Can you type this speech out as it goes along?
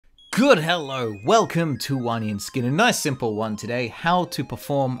Good hello, welcome to Onionskin. A nice simple one today, how to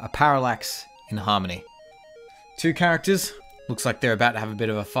perform a parallax in Harmony. Two characters, looks like they're about to have a bit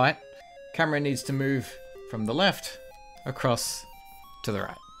of a fight. Camera needs to move from the left across to the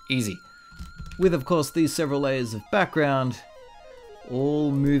right. Easy. With of course these several layers of background, all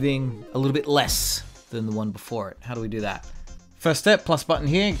moving a little bit less than the one before it. How do we do that? First step, plus button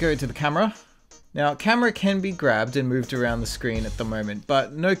here, go to the camera. Now, camera can be grabbed and moved around the screen at the moment,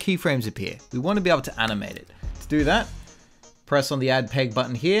 but no keyframes appear. We want to be able to animate it. To do that, press on the Add Peg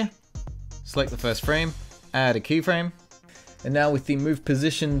button here, select the first frame, add a keyframe, and now with the Move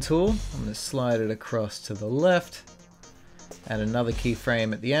Position tool, I'm going to slide it across to the left, add another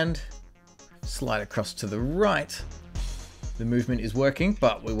keyframe at the end, slide across to the right. The movement is working,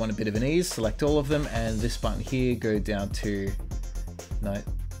 but we want a bit of an ease. Select all of them, and this button here, go down to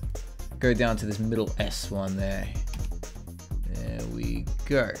this middle S one there. There we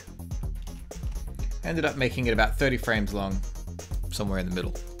go. Ended up making it about 30 frames long, somewhere in the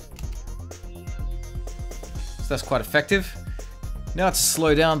middle. So that's quite effective. Now to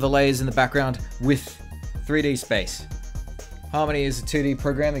slow down the layers in the background with 3D space. Harmony is a 2D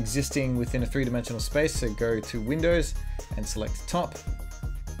program existing within a three-dimensional space, so go to Windows and select Top.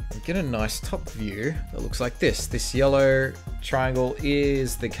 And get a nice top view that looks like this. This yellow triangle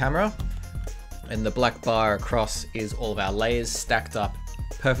is the camera, and the black bar across is all of our layers stacked up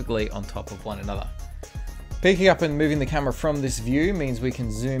perfectly on top of one another. Picking up and moving the camera from this view means we can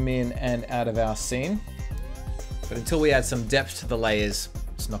zoom in and out of our scene. But until we add some depth to the layers,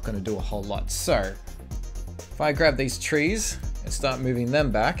 it's not going to do a whole lot. So if I grab these trees and start moving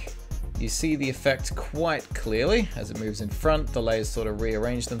them back, you see the effect quite clearly. As it moves in front, the layers sort of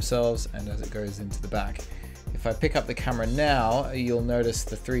rearrange themselves, and as it goes into the back. If I pick up the camera now, you'll notice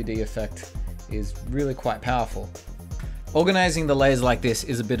the 3D effect is really quite powerful. Organizing the layers like this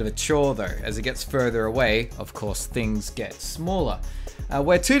is a bit of a chore though. As it gets further away, of course, things get smaller.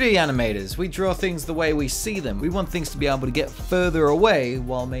 We're 2D animators. We draw things the way we see them. We want things to be able to get further away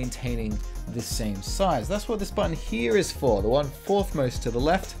while maintaining the same size. That's what this button here is for. The one fourthmost to the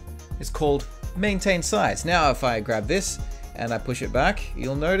left is called Maintain Size. Now if I grab this and I push it back,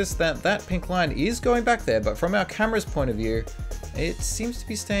 you'll notice that that pink line is going back there, but from our camera's point of view, it seems to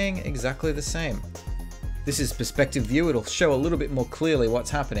be staying exactly the same. This is perspective view. It'll show a little bit more clearly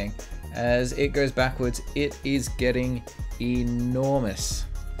what's happening. As it goes backwards, it is getting enormous.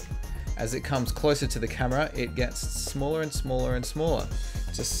 As it comes closer to the camera, it gets smaller and smaller and smaller.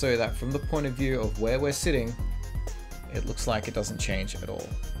 Just so that from the point of view of where we're sitting, it looks like it doesn't change at all.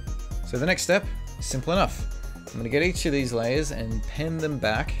 So the next step is simple enough. I'm going to get each of these layers and pen them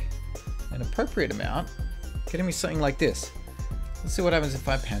back an appropriate amount, getting me something like this. Let's see what happens if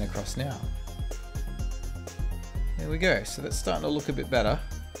I pan across now. There we go. So that's starting to look a bit better,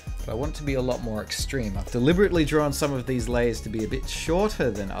 but I want it to be a lot more extreme. I've deliberately drawn some of these layers to be a bit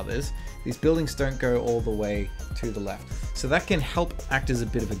shorter than others. These buildings don't go all the way to the left. So that can help act as a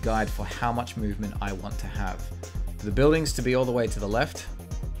bit of a guide for how much movement I want to have. For the buildings to be all the way to the left,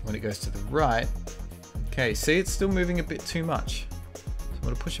 when it goes to the right, okay, see, it's still moving a bit too much. So I'm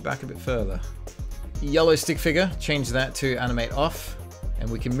going to push it back a bit further. Yellow stick figure, change that to animate off, and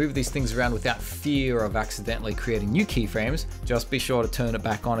we can move these things around without fear of accidentally creating new keyframes. Just be sure to turn it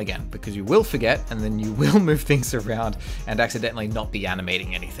back on again, because you will forget and then you will move things around and accidentally not be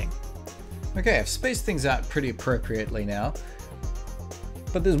animating anything. Okay, I've spaced things out pretty appropriately now,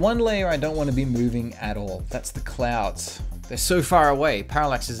 but there's one layer I don't want to be moving at all. That's the clouds. They're so far away,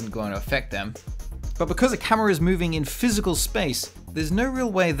 parallax isn't going to affect them. But because the camera is moving in physical space, there's no real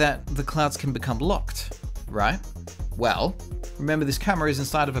way that the clouds can become locked, right? Well, remember this camera is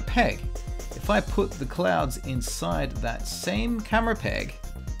inside of a peg. If I put the clouds inside that same camera peg,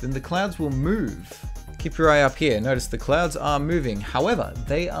 then the clouds will move. Keep your eye up here. Notice the clouds are moving. However,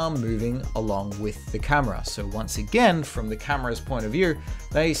 they are moving along with the camera. So once again, from the camera's point of view,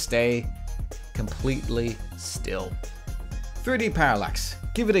 they stay completely still. 3D Parallax,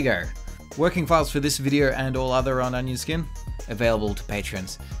 give it a go. Working files for this video and all other on Onionskin, available to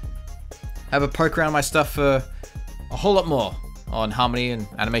patrons. Have a poke around my stuff for a whole lot more on Harmony and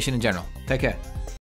animation in general. Take care.